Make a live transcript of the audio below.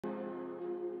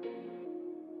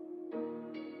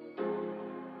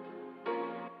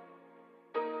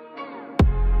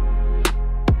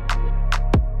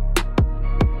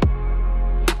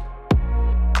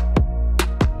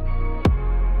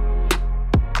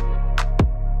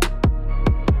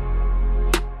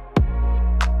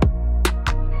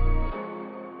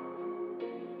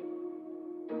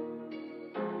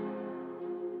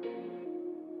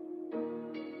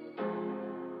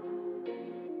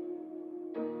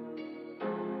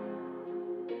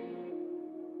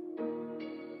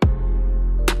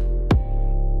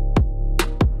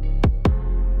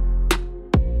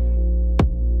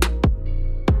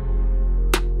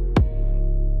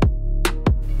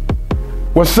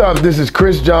What's up? This is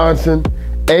Chris Johnson,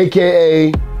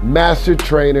 aka Master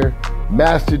Trainer,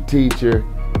 Master Teacher,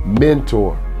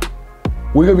 Mentor.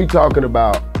 We're going to be talking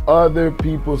about other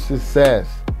people's success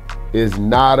is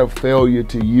not a failure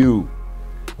to you.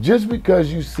 Just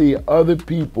because you see other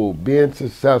people being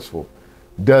successful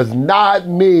does not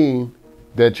mean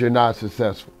that you're not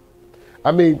successful.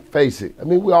 I mean, face it.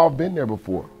 We all been there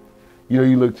before. You know,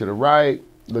 you look to the right,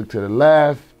 look to the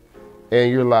left,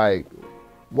 and you're like,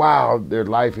 wow, their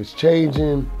life is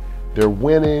changing. They're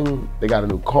winning. They got a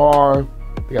new car.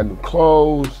 They got new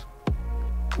clothes.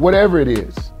 Whatever it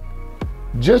is.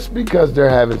 Just because they're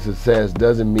having success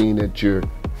doesn't mean that you're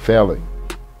failing.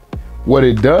 What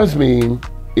it does mean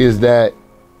is that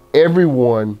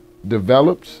everyone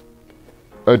develops,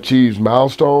 achieves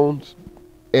milestones,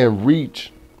 and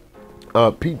reach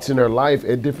peaks in their life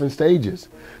at different stages.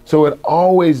 So it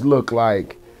always looks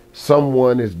like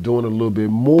someone is doing a little bit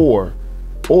more,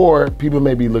 or people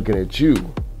may be looking at you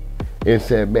and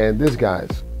saying, man, this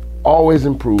guy's always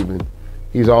improving.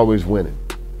 He's always winning.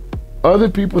 Other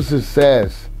people's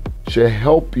success should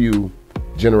help you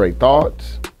generate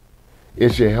thoughts.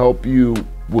 It should help you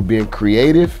with being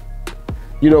creative.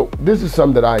 You know, this is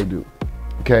something that I do,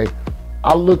 okay?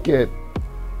 I look at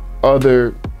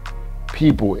other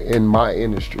people in my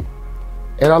industry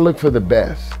and I look for the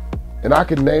best. And I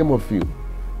can name a few,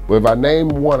 but if I name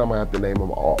one, I'm gonna have to name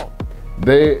them all.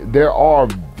 There are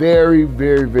very,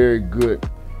 very, very good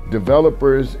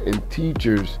developers and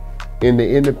teachers in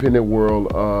the independent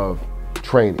world of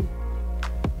training.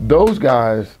 Those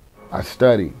guys, I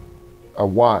study, I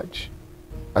watch,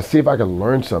 I see if I can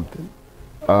learn something,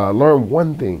 learn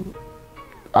one thing.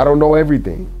 I don't know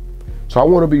everything. So I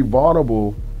want to be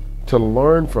vulnerable to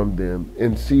learn from them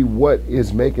and see what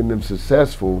is making them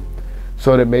successful,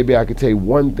 so that maybe I could take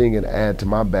one thing and add to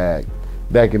my bag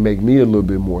that can make me a little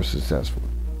bit more successful.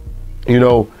 You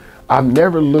know, I've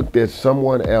never looked at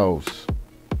someone else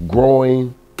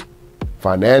growing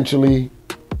financially.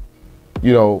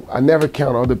 You know, I never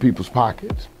count other people's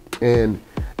pockets. And,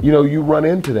 you know, you run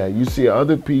into that. You see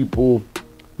other people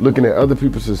looking at other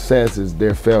people's success as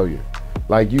their failure.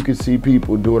 Like, you can see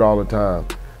people do it all the time.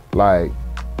 Like,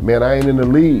 man, I ain't in the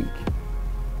league,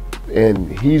 and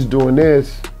he's doing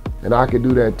this, and I could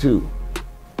do that too.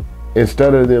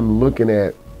 Instead of them looking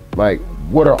at, like,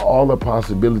 what are all the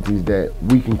possibilities that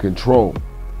we can control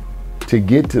to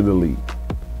get to the league?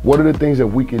 What are the things that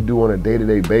we can do on a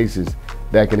day-to-day basis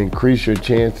that can increase your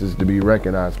chances to be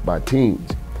recognized by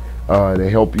teams, to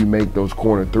help you make those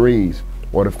corner threes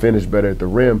or to finish better at the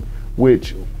rim,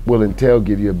 which will entail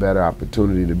give you a better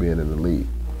opportunity to be in the league.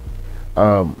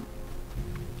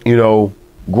 You know,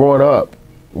 growing up,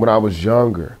 when I was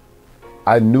younger,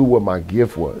 I knew what my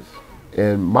gift was.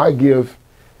 And my gift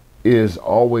is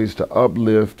always to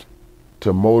uplift,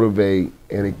 to motivate,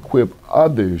 and equip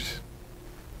others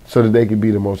so that they can be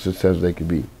the most successful they can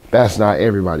be. That's not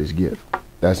everybody's gift.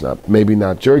 That's not, maybe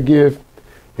not your gift.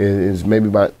 It's maybe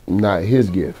not his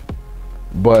gift.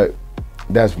 But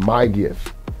that's my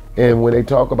gift. And when they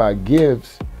talk about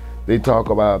gifts, they talk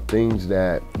about things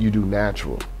that you do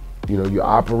natural. You know, you're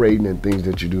operating in things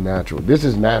that you do natural. This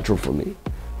is natural for me,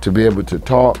 to be able to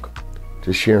talk,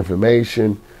 to share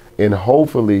information, and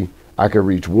hopefully I can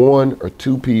reach one or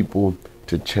two people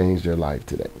to change their life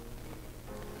today.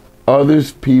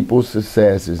 Others people's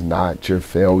success is not your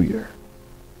failure.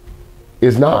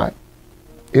 It's not.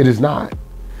 It is not.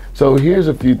 So here's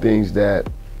a few things that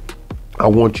I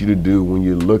want you to do when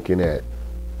you're looking at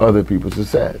other people's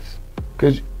success.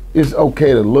 Because it's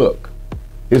okay to look.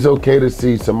 It's okay to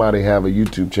see somebody have a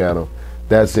YouTube channel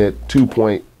that's at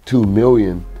 2.2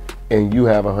 million and you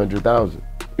have 100,000.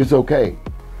 It's okay.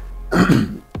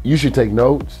 You should take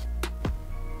notes.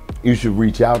 You should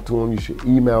reach out to them. You should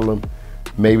email them.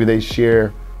 Maybe they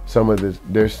share some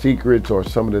of their secrets or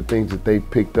some of the things that they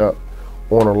picked up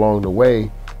on along the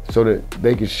way, so that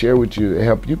they can share with you and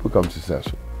help you become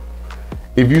successful.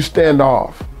 If you stand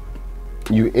off,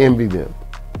 you envy them,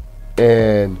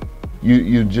 and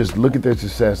you just look at their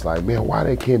success like, man, why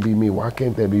they can't be me? Why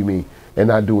can't they be me? And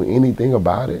not do anything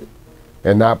about it,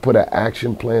 and not put an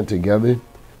action plan together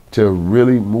to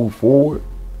really move forward,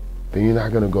 then you're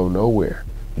not gonna go nowhere.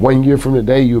 1 year from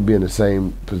today, you'll be in the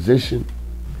same position.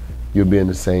 You'll be in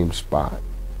the same spot.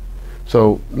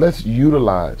 So let's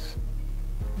utilize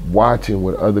watching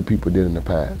what other people did in the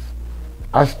past.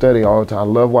 I study all the time.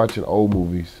 I love watching old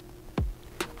movies.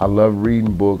 I love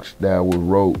reading books that were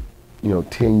wrote,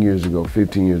 10 years ago,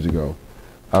 15 years ago.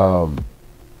 And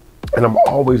I'm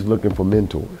always looking for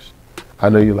mentors. I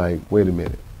know you're like, wait a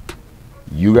minute.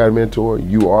 You got a mentor?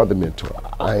 You are the mentor.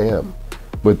 I am.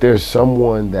 But there's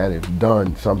someone that has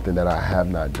done something that I have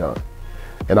not done.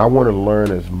 And I want to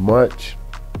learn as much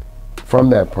from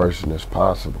that person as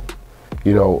possible.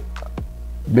 You know,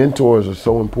 mentors are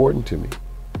so important to me.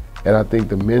 And I think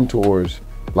the mentors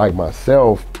like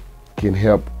myself can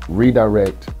help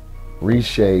redirect,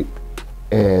 reshape,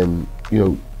 and, you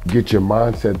know, get your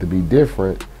mindset to be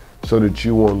different so that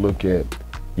you won't look at,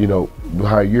 you know,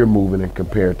 how you're moving and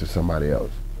compare it to somebody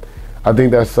else. I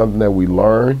think that's something that we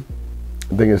learn.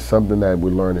 I think it's something that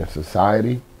we learn in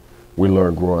society. We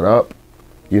learn growing up.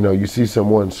 You know, you see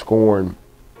someone scoring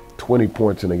 20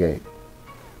 points in a game.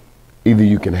 Either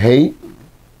you can hate,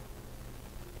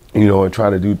 you know, and try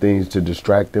to do things to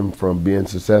distract them from being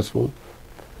successful.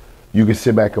 You can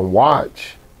sit back and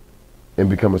watch and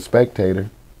become a spectator.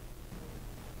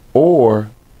 Or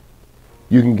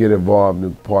you can get involved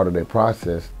in part of that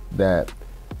process that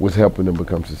was helping them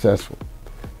become successful.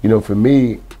 You know, for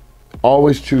me,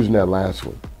 always choosing that last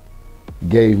one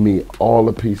gave me all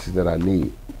the pieces that I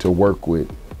need to work with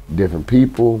different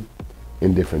people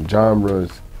in different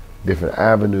genres, different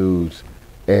avenues,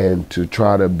 and to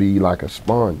try to be like a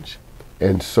sponge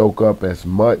and soak up as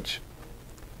much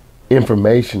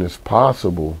information as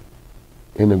possible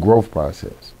in the growth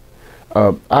process.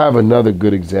 I have another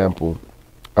good example.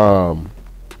 One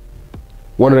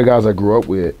of the guys I grew up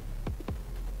with,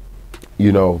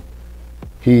 you know,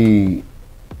 he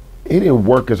didn't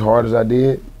work as hard as I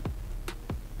did,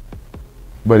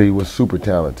 but he was super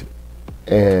talented.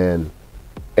 And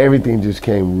everything just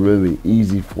came really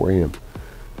easy for him.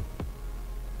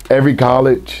 Every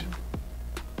college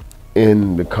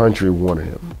in the country wanted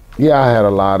him. Yeah, I had a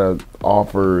lot of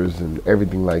offers and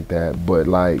everything like that, but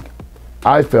like,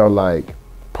 I felt like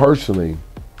personally,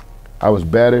 I was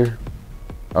better.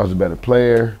 I was a better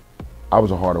player. I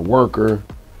was a harder worker.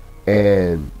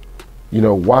 And, you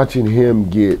know, watching him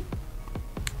get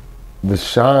the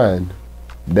shine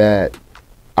that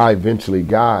I eventually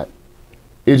got,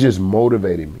 it just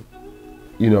motivated me.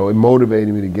 You know, it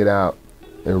motivated me to get out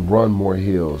and run more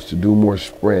hills, to do more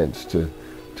sprints, to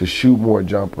shoot more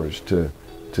jumpers, to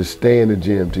stay in the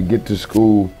gym, to get to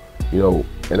school, you know,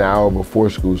 an hour before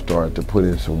school started, to put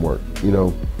in some work. You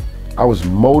know, I was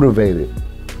motivated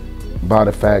by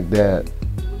the fact that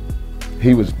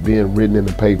he was being written in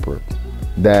the paper,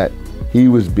 that he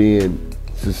was being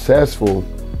successful,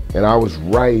 and I was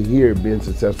right here being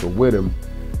successful with him.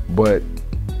 But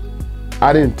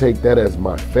I didn't take that as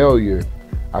my failure.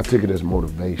 I took it as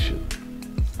motivation.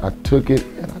 I took it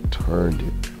and I turned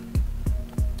it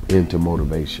into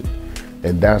motivation.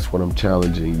 And that's what I'm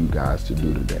challenging you guys to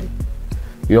do today.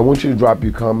 You know, I want you to drop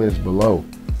your comments below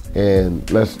and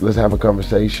let's have a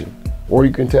conversation. Or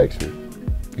you can text me,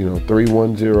 you know,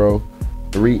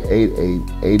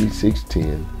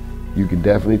 310-388-8610. You can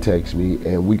definitely text me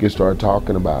and we can start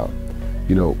talking about,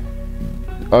 you know,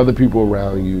 other people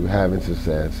around you having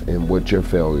success and what your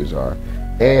failures are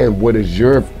and what is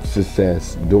your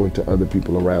success doing to other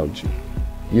people around you.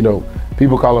 You know,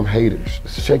 people call them haters.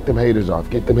 Shake them haters off,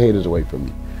 get them haters away from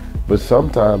you. But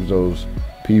sometimes those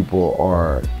people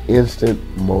are instant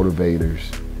motivators,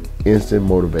 instant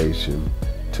motivation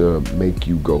to make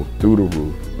you go through the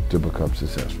roof to become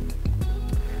successful.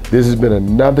 This has been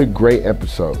another great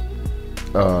episode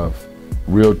of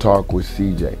Real Talk with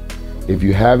CJ. If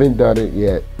you haven't done it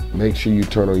yet, make sure you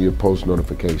turn on your post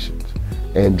notifications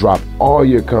and drop all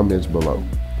your comments below.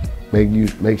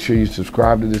 Make sure you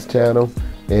subscribe to this channel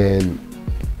and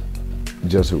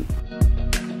just hoop.